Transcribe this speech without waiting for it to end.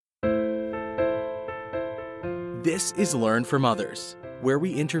This is Learn from Others, where we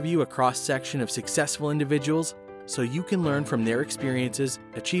interview a cross-section of successful individuals so you can learn from their experiences,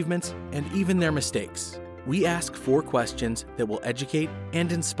 achievements, and even their mistakes. We ask 4 questions that will educate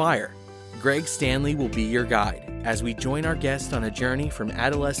and inspire. Greg Stanley will be your guide as we join our guest on a journey from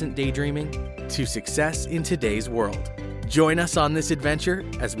adolescent daydreaming to success in today's world. Join us on this adventure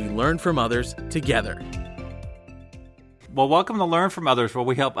as we learn from others together. Well, welcome to Learn from Others, where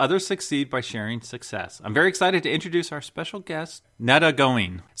we help others succeed by sharing success. I'm very excited to introduce our special guest, Netta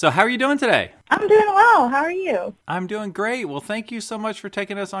Going. So how are you doing today? I'm doing well. How are you? I'm doing great. Well, thank you so much for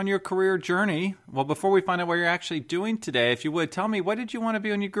taking us on your career journey. Well, before we find out what you're actually doing today, if you would, tell me, what did you want to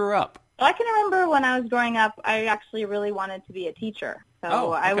be when you grew up? I can remember when I was growing up, I actually really wanted to be a teacher.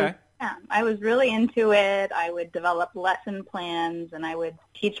 So I was really into it. I would develop lesson plans, and I would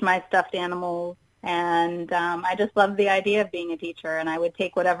teach my stuffed animals. And I just loved the idea of being a teacher, and I would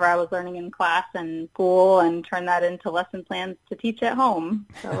take whatever I was learning in class and school and turn that into lesson plans to teach at home.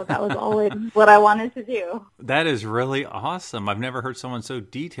 So that was always what I wanted to do. That is really awesome. I've never heard someone so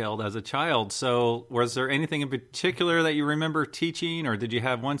detailed as a child. So was there anything in particular that you remember teaching, or did you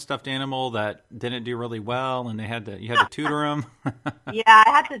have one stuffed animal that didn't do really well and you had to tutor them? Yeah, I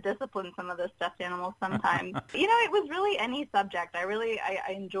had to discipline some of the stuffed animals sometimes. It was really any subject.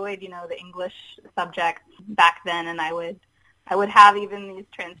 I enjoyed, the English subjects back then, and I would have even these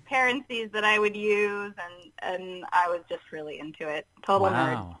transparencies that I would use, and I was just really into it. Total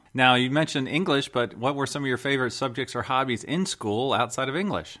nerd. Now, you mentioned English, but what were some of your favorite subjects or hobbies in school outside of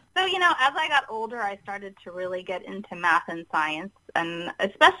English? So, as I got older, I started to really get into math and science, and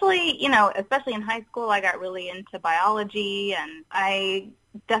especially in high school, I got really into biology, and I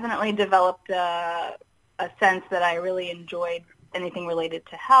definitely developed a sense that I really enjoyed anything related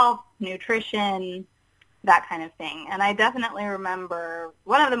to health, nutrition, that kind of thing. And I definitely remember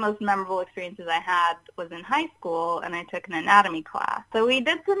one of the most memorable experiences I had was in high school, and I took an anatomy class. So we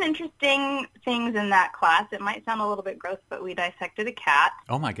did some interesting things in that class. It might sound a little bit gross, but we dissected a cat.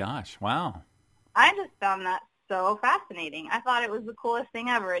 Oh my gosh, wow. I just found that so fascinating. I thought it was the coolest thing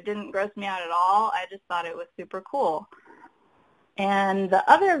ever. It didn't gross me out at all. I just thought it was super cool. And the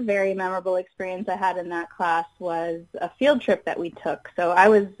other very memorable experience I had in that class was a field trip that we took. So I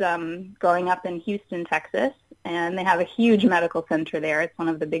was growing up in Houston, Texas, and they have a huge medical center there. It's one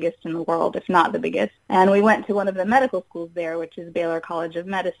of the biggest in the world, if not the biggest. And we went to one of the medical schools there, which is Baylor College of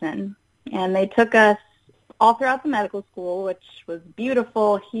Medicine. And they took us all throughout the medical school, which was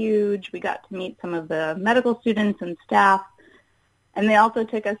beautiful, huge. We got to meet some of the medical students and staff. And they also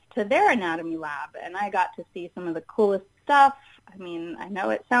took us to their anatomy lab, and I got to see some of the coolest stuff. I mean, I know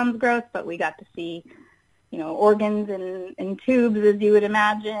it sounds gross, but we got to see, organs in tubes, as you would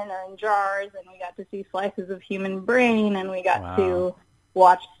imagine, or in jars, and we got to see slices of human brain, and we got to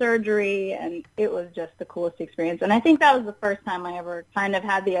watch surgery, and it was just the coolest experience. And I think that was the first time I ever kind of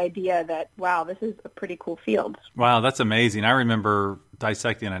had the idea that, wow, this is a pretty cool field. Wow, that's amazing. I remember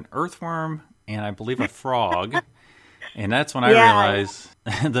dissecting an earthworm and I believe a frog. And that's when I realized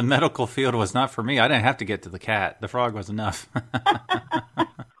the medical field was not for me. I didn't have to get to the cat. The frog was enough.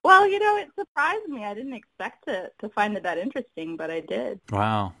 Well, it surprised me. I didn't expect to find it that interesting, but I did.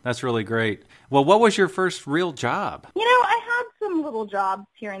 Wow, that's really great. Well, what was your first real job? I had some little jobs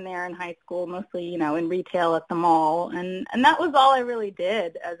here and there in high school, mostly, in retail at the mall. And that was all I really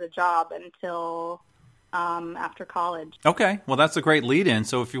did as a job until after college. Okay. Well, that's a great lead-in.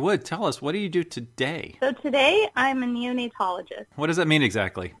 So if you would, tell us, what do you do today? So today, I'm a neonatologist. What does that mean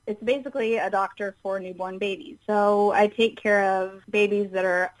exactly? It's basically a doctor for newborn babies. So I take care of babies that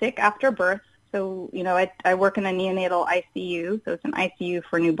are sick after birth. So, I work in a neonatal ICU, so it's an ICU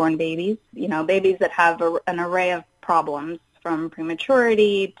for newborn babies. Babies that have an array of problems, from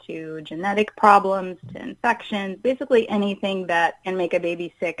prematurity to genetic problems to infections, basically anything that can make a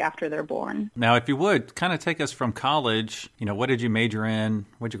baby sick after they're born. Now, if you would, kind of take us from college, what did you major in,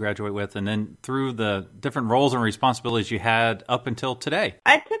 what did you graduate with, and then through the different roles and responsibilities you had up until today?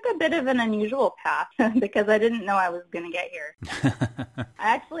 I took a bit of an unusual path because I didn't know I was going to get here. I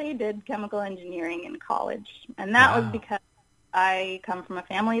actually did chemical engineering in college, and that was because I come from a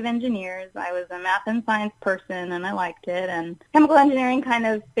family of engineers. I was a math and science person, and I liked it. And chemical engineering kind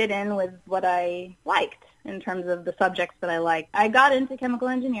of fit in with what I liked in terms of the subjects that I liked. I got into chemical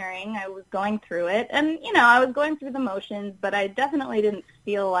engineering. I was going through it, and, I was going through the motions, but I definitely didn't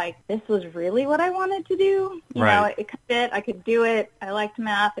feel like this was really what I wanted to do. It could fit. I could do it. I liked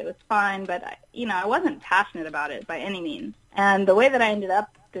math. It was fine, but, I wasn't passionate about it by any means. And the way that I ended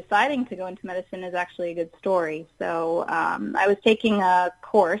up deciding to go into medicine is actually a good story. So I was taking a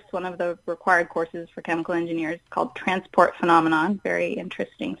course, one of the required courses for chemical engineers called Transport Phenomenon, very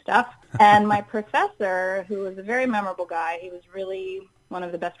interesting stuff. And my professor, who was a very memorable guy, he was really one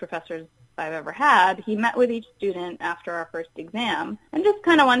of the best professors I've ever had, he met with each student after our first exam and just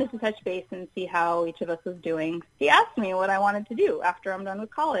kind of wanted to touch base and see how each of us was doing. He asked me what I wanted to do after I'm done with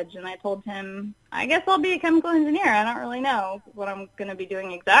college, and I told him, I guess I'll be a chemical engineer. I don't really know what I'm going to be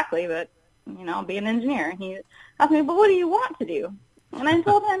doing exactly, but, I'll be an engineer. And he asked me, but what do you want to do? And I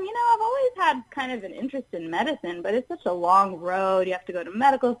told him, I've always had kind of an interest in medicine, but it's such a long road. You have to go to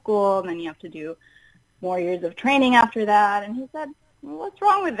medical school, and then you have to do more years of training after that. And he said, well, what's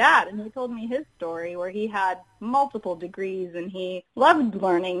wrong with that? And he told me his story where he had multiple degrees and he loved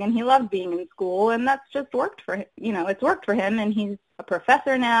learning and he loved being in school, and that's just worked for him. It's worked for him, and he's a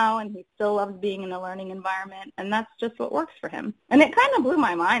professor now and he still loves being in a learning environment, and that's just what works for him. And it kind of blew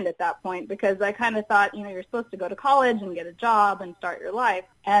my mind at that point because I kind of thought, you're supposed to go to college and get a job and start your life.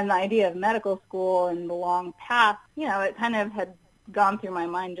 And the idea of medical school and the long path, it kind of had gone through my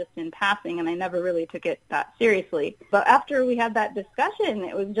mind just in passing, and I never really took it that seriously. But after we had that discussion,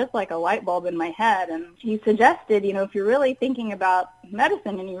 it was just like a light bulb in my head, and he suggested, if you're really thinking about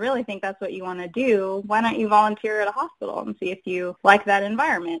medicine and you really think that's what you want to do, why don't you volunteer at a hospital and see if you like that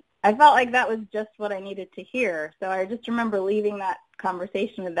environment? I felt like that was just what I needed to hear. So I just remember leaving that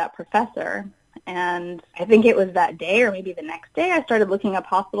conversation with that professor. And I think it was that day or maybe the next day I started looking up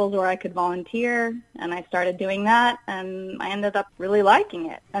hospitals where I could volunteer, and I started doing that, and I ended up really liking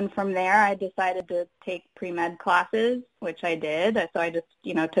it. And from there I decided to take pre-med classes, which I did. So I just,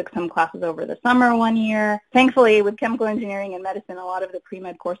 took some classes over the summer one year. Thankfully, with chemical engineering and medicine, a lot of the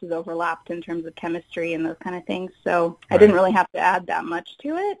pre-med courses overlapped in terms of chemistry and those kind of things. So I didn't really have to add that much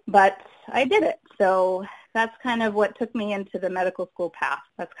to it, but I did it. So that's kind of what took me into the medical school path.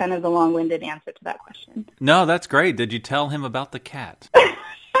 That's kind of the long-winded answer to that question. No, that's great. Did you tell him about the cat?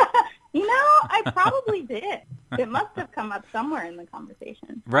 I probably did. It must have come up somewhere in the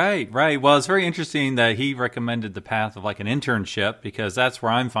conversation. Right. Well, it's very interesting that he recommended the path of like an internship, because that's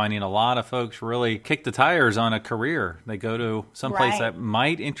where I'm finding a lot of folks really kick the tires on a career. They go to someplace that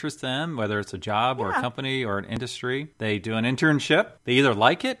might interest them, whether it's a job or a company or an industry. They do an internship. They either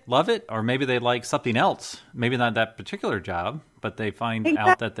like it, love it, or maybe they like something else. Maybe not that particular job, but they find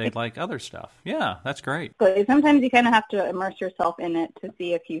out that they like other stuff. Yeah, that's great. Sometimes you kind of have to immerse yourself in it to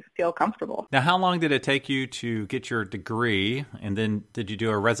see if you feel comfortable. Now, how long did it take you to get your degree, and then did you do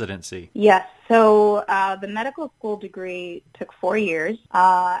a residency? Yes. So the medical school degree took 4 years.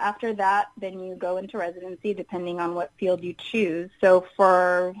 After that, then you go into residency depending on what field you choose. So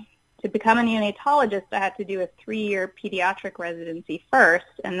to become a neonatologist, I had to do a 3-year pediatric residency first,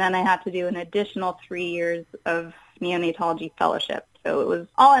 and then I had to do an additional 3 years of neonatology fellowship. So it was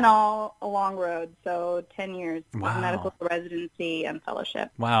all in all a long road. So 10 years of medical residency and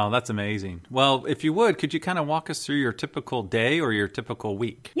fellowship. Wow, that's amazing. Well, if you would, could you kind of walk us through your typical day or your typical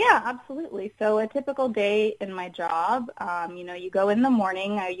week? Yeah, absolutely. So a typical day in my job, you go in the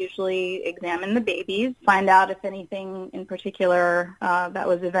morning. I usually examine the babies, find out if anything in particular that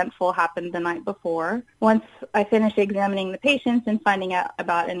was eventful happened the night before. Once I finish examining the patients and finding out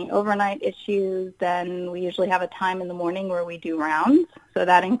about any overnight issues, then we usually have a time in the morning where we do rounds. So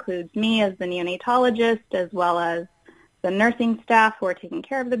that includes me as the neonatologist, as well as the nursing staff who are taking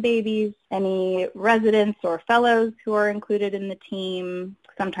care of the babies, any residents or fellows who are included in the team.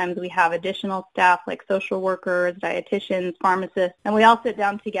 Sometimes we have additional staff like social workers, dietitians, pharmacists, and we all sit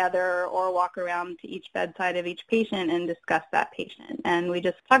down together or walk around to each bedside of each patient and discuss that patient. And we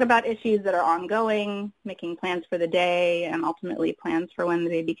just talk about issues that are ongoing, making plans for the day, and ultimately plans for when the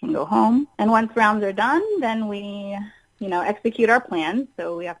baby can go home. And once rounds are done, then we execute our plans.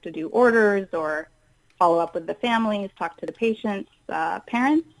 So we have to do orders or follow up with the families, talk to the patients,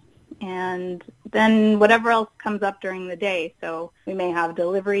 parents, and then whatever else comes up during the day. So we may have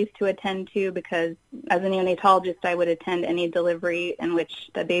deliveries to attend to, because as a neonatologist, I would attend any delivery in which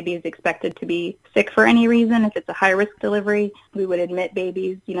the baby is expected to be sick for any reason. If it's a high-risk delivery, we would admit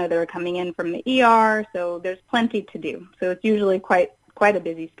babies, that are coming in from the ER. So there's plenty to do. So it's usually quite a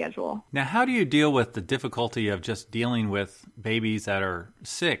busy schedule. Now, how do you deal with the difficulty of just dealing with babies that are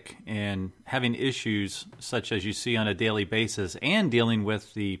sick and having issues such as you see on a daily basis, and dealing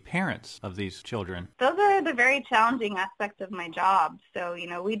with the parents of these children? Those are the very challenging aspects of my job. So,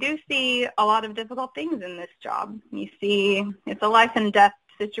 we do see a lot of difficult things in this job. You see, it's a life and death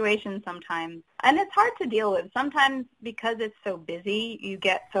situation sometimes, and it's hard to deal with. Sometimes because it's so busy, you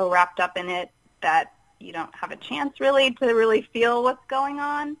get so wrapped up in it that you don't have a chance really to really feel what's going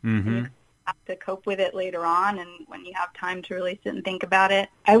on. Mm-hmm. You have to cope with it later on and when you have time to really sit and think about it.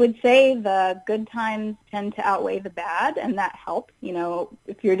 I would say the good times tend to outweigh the bad, and that helps.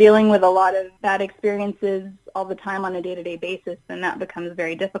 If you're dealing with a lot of bad experiences all the time on a day-to-day basis, then that becomes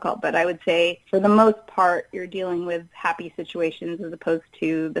very difficult. But I would say for the most part, you're dealing with happy situations as opposed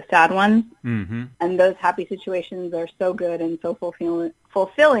to the sad ones. Mm-hmm. And those happy situations are so good and so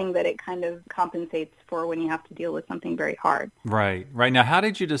fulfilling that it kind of compensates for when you have to deal with something very hard. Right. Now, how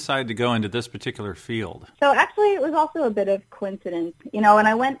did you decide to go into this particular field? So actually, it was also a bit of coincidence. When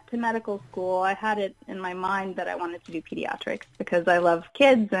I went to medical school, I had it in my mind that I wanted to do pediatrics because I love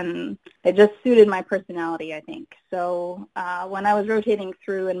kids and it just suited my personality, I think. So when I was rotating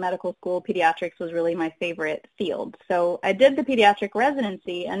through in medical school, pediatrics was really my favorite field. So I did the pediatric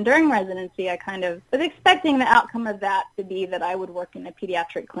residency, and during residency, I kind of was expecting the outcome of that to be that I would work in a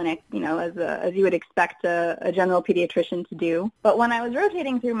pediatric clinic, as you would expect a general pediatrician to do. But when I was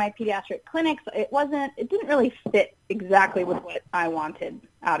rotating through my pediatric clinics, it didn't really fit exactly with what I wanted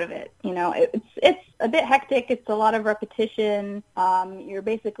out of it. It's a bit hectic. It's a lot of repetition. You're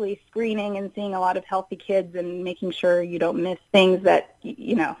basically screening and seeing a lot of healthy kids and making sure you don't miss things that,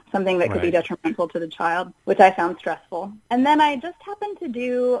 something that could be detrimental to the child, which I found stressful. And then I just happened to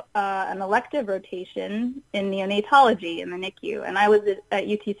do an elective rotation in neonatology in the NICU, and I was at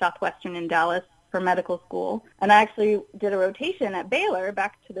UT Southwestern in Dallas for medical school, and I actually did a rotation at Baylor,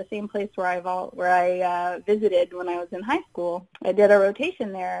 back to the same place where I visited when I was in high school. I did a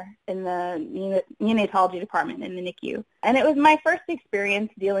rotation there in the neonatology department in the NICU, and it was my first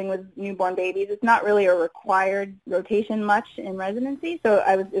experience dealing with newborn babies. It's not really a required rotation much in residency, so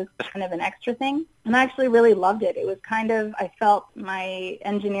it was kind of an extra thing. And I actually really loved it. It was I felt my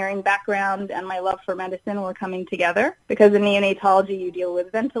engineering background and my love for medicine were coming together, because in neonatology you deal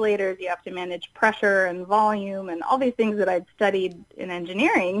with ventilators, you have to manage pressure and volume and all these things that I'd studied in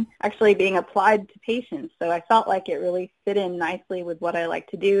engineering actually being applied to patients. So I felt like it really fit in nicely with what I like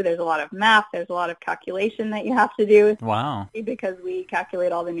to do. There's a lot of math, there's a lot of calculation that you have to do. Wow. Because we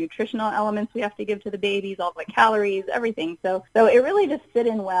calculate all the nutritional elements we have to give to the babies, all the calories, everything. So it really just fit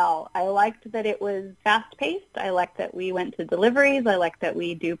in well. I liked that it was fast-paced. I liked that we went to deliveries. I liked that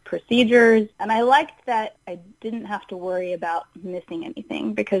we do procedures. And I liked that I didn't have to worry about missing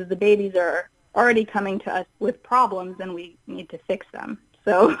anything, because the babies are already coming to us with problems and we need to fix them.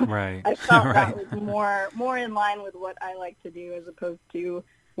 So I felt that was more in line with what I like to do, as opposed to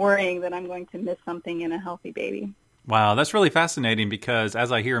worrying that I'm going to miss something in a healthy baby. Wow, that's really fascinating, because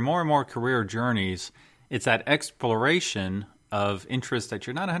as I hear more and more career journeys, it's that exploration of interest that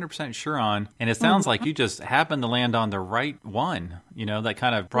you're not 100% sure on. And it sounds like you just happened to land on the right one, that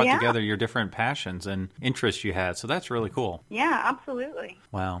kind of brought together your different passions and interests you had. So that's really cool. Yeah, absolutely.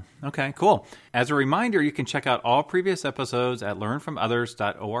 Wow. Okay, cool. As a reminder, you can check out all previous episodes at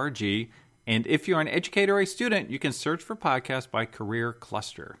learnfromothers.org. And if you're an educator or a student, you can search for podcasts by Career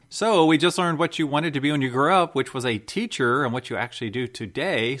Cluster. So we just learned what you wanted to be when you grew up, which was a teacher, and what you actually do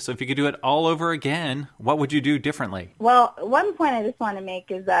today. So if you could do it all over again, what would you do differently? Well, one point I just want to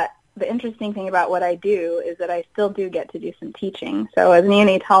make is that the interesting thing about what I do is that I still do get to do some teaching. So as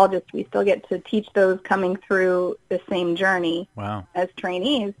neonatologists, we still get to teach those coming through the same journey as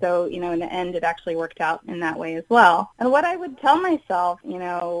trainees. So, in the end, it actually worked out in that way as well. And what I would tell myself,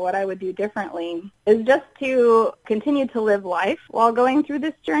 what I would do differently is just to continue to live life while going through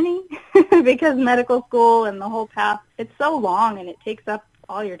this journey, because medical school and the whole path, it's so long and it takes up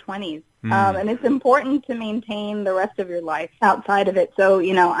all your 20s. And it's important to maintain the rest of your life outside of it. So,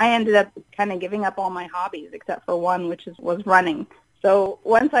 I ended up kind of giving up all my hobbies except for one, which was running. So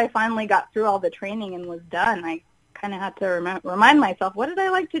once I finally got through all the training and was done, I kind of had to remind myself, what did I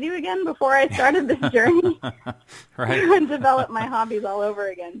like to do again before I started this journey? And develop my hobbies all over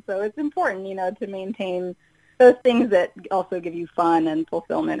again. So it's important, to maintain those things that also give you fun and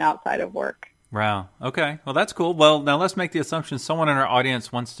fulfillment outside of work. Wow. Okay. Well, that's cool. Well, now let's make the assumption someone in our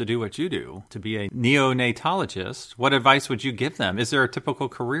audience wants to do what you do, to be a neonatologist. What advice would you give them? Is there a typical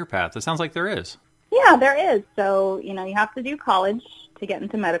career path? It sounds like there is. Yeah, there is. So, you have to do college to get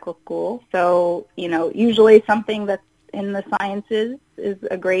into medical school. So, usually something that's in the sciences is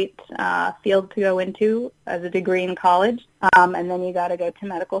a great field to go into as a degree in college. And then you got to go to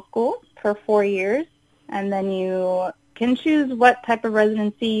medical school for 4 years. And then you can choose what type of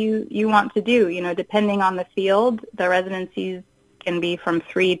residency you want to do. Depending on the field, the residencies can be from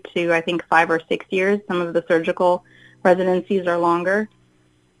 3 to, I think, 5 or 6 years. Some of the surgical residencies are longer.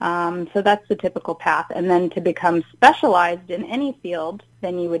 So that's the typical path. And then to become specialized in any field,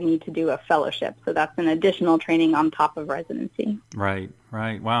 then you would need to do a fellowship. So that's an additional training on top of residency. Right.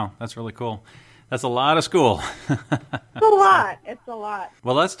 Wow, that's really cool. That's a lot of school. It's a lot. It's a lot.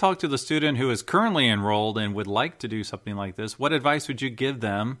 Well, let's talk to the student who is currently enrolled and would like to do something like this. What advice would you give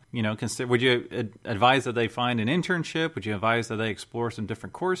them? Would you advise that they find an internship? Would you advise that they explore some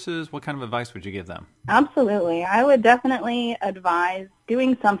different courses? What kind of advice would you give them? Absolutely. I would definitely advise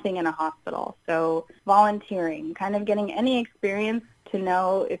doing something in a hospital. So volunteering, kind of getting any experience to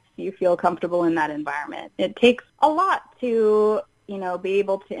know if you feel comfortable in that environment. It takes a lot to be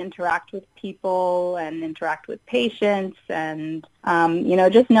able to interact with people and interact with patients and,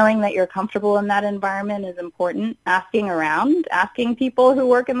 just knowing that you're comfortable in that environment is important. Asking around, asking people who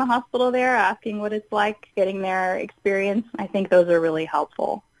work in the hospital there, asking what it's like, getting their experience. I think those are really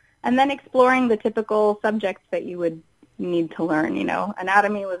helpful. And then exploring the typical subjects that you would need to learn.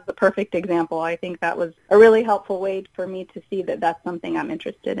 Anatomy was the perfect example. I think that was a really helpful way for me to see that that's something I'm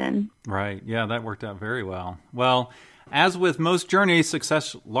interested in. Right. Yeah, that worked out very well. Well, as with most journeys,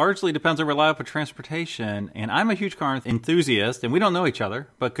 success largely depends on reliable transportation, and I'm a huge car enthusiast, and we don't know each other,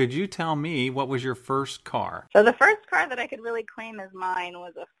 but could you tell me what was your first car? So the first car that I could really claim as mine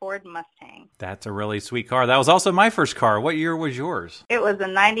was a Ford Mustang. That's a really sweet car. That was also my first car. What year was yours? It was a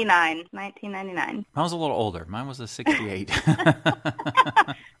 1999. Mine was a little older. Mine was a 68. Oh,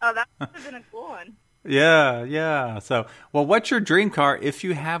 that would have been a cool one. Yeah. So, what's your dream car if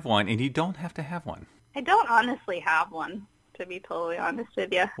you have one, and you don't have to have one? I don't honestly have one, to be totally honest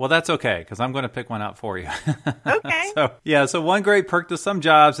with you. Well, that's okay, because I'm going to pick one out for you. Okay. So one great perk to some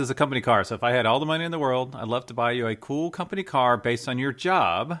jobs is a company car. So if I had all the money in the world, I'd love to buy you a cool company car based on your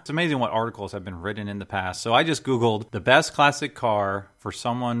job. It's amazing what articles have been written in the past. So I just Googled the best classic car for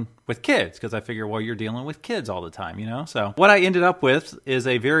someone with kids, because I figure, you're dealing with kids all the time, So what I ended up with is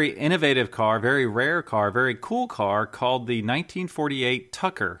a very innovative car, very rare car, very cool car called the 1948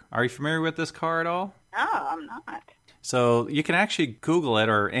 Tucker. Are you familiar with this car at all? No, I'm not. So you can actually Google it,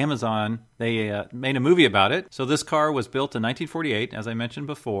 or Amazon. They made a movie about it. So this car was built in 1948, as I mentioned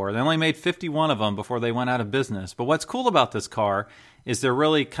before. They only made 51 of them before they went out of business. But what's cool about this car is they're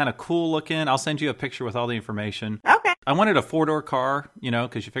really kind of cool looking. I'll send you a picture with all the information. Okay. I wanted a four-door car,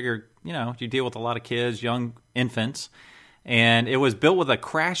 because you figure, you deal with a lot of kids, young infants. And it was built with a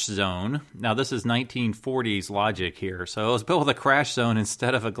crash zone. Now, this is 1940s logic here. So it was built with a crash zone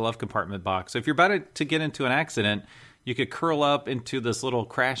instead of a glove compartment box. So if you're about to get into an accident, you could curl up into this little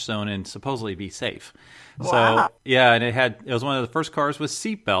crash zone and supposedly be safe. Wow. So, yeah, and it was one of the first cars with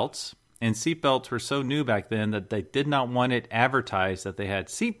seat belts. And seat belts were so new back then that they did not want it advertised that they had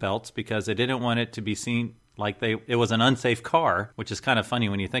seat belts, because they didn't want it to be seen like it was an unsafe car, which is kind of funny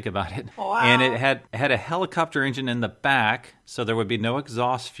when you think about it. Wow. And it had a helicopter engine in the back, so there would be no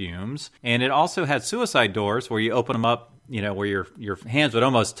exhaust fumes. And it also had suicide doors where you open them up, where your hands would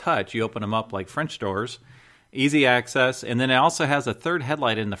almost touch. You open them up like French doors, easy access. And then it also has a third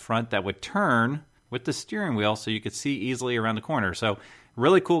headlight in the front that would turn with the steering wheel so you could see easily around the corner. So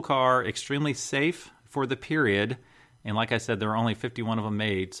really cool car, extremely safe for the period. And like I said, there were only 51 of them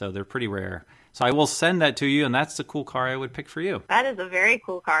made, so they're pretty rare. So I will send that to you, and that's the cool car I would pick for you. That is a very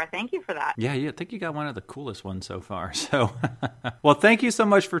cool car. Thank you for that. Yeah, I think you got one of the coolest ones so far. So, well, thank you so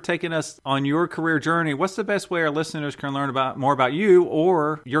much for taking us on your career journey. What's the best way our listeners can learn more about you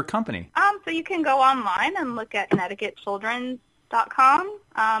or your company? So you can go online and look at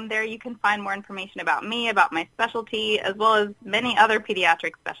ConnecticutChildren's.com. There you can find more information about me, about my specialty, as well as many other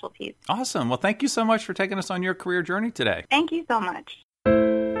pediatric specialties. Awesome. Well, thank you so much for taking us on your career journey today. Thank you so much.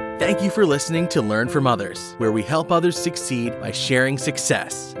 Thank you for listening to Learn from Others, where we help others succeed by sharing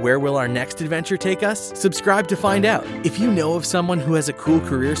success. Where will our next adventure take us? Subscribe to find out. If you know of someone who has a cool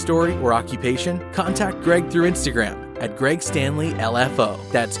career story or occupation, contact Greg through Instagram at Greg Stanley LFO.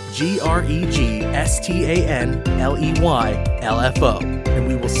 That's GregStanley LFO. And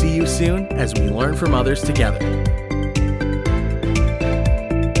we will see you soon as we learn from others together.